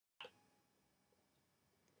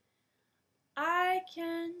I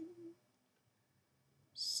can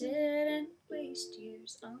sit and waste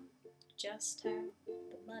years on just how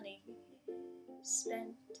the money is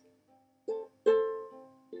spent.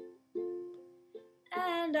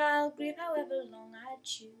 And I'll grieve however long I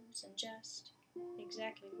choose and just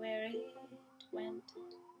exactly where it went.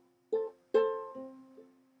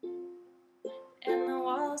 And the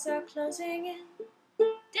walls are closing in.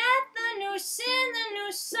 Death, the new sin, the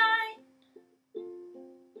new sign.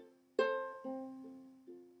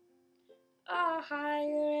 A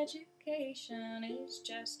higher education is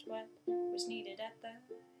just what was needed at the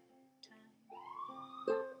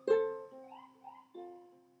time.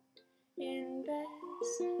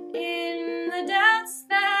 Invest in the doubts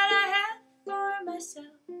that I have for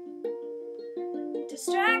myself,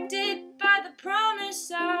 distracted by the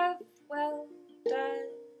promise of wealth.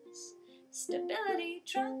 Does stability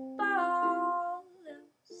trump all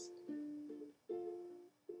else?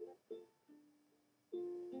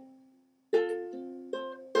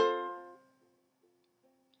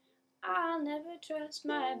 I'll never trust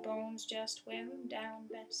my bones, just wear them down,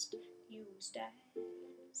 best used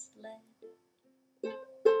as lead.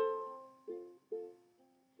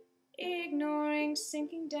 Ignoring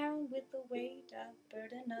sinking down with the weight of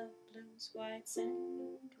burden of blues, whites,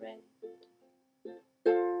 and red.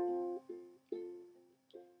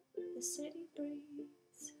 The city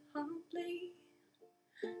breathes humbly.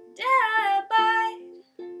 Dare I abide?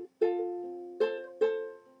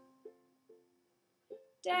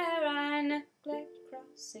 Dare I neglect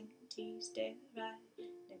crossing T's? Dare I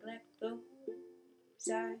neglect those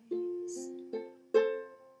eyes?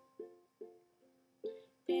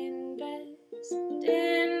 Invest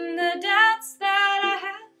in the doubts that I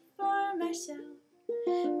have for myself.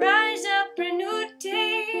 Rise up, renewed,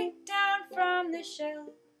 take down from the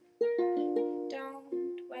shelf.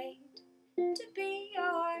 Don't wait to be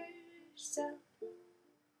yourself.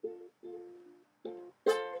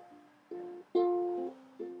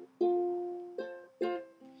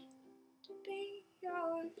 To be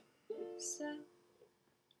yourself.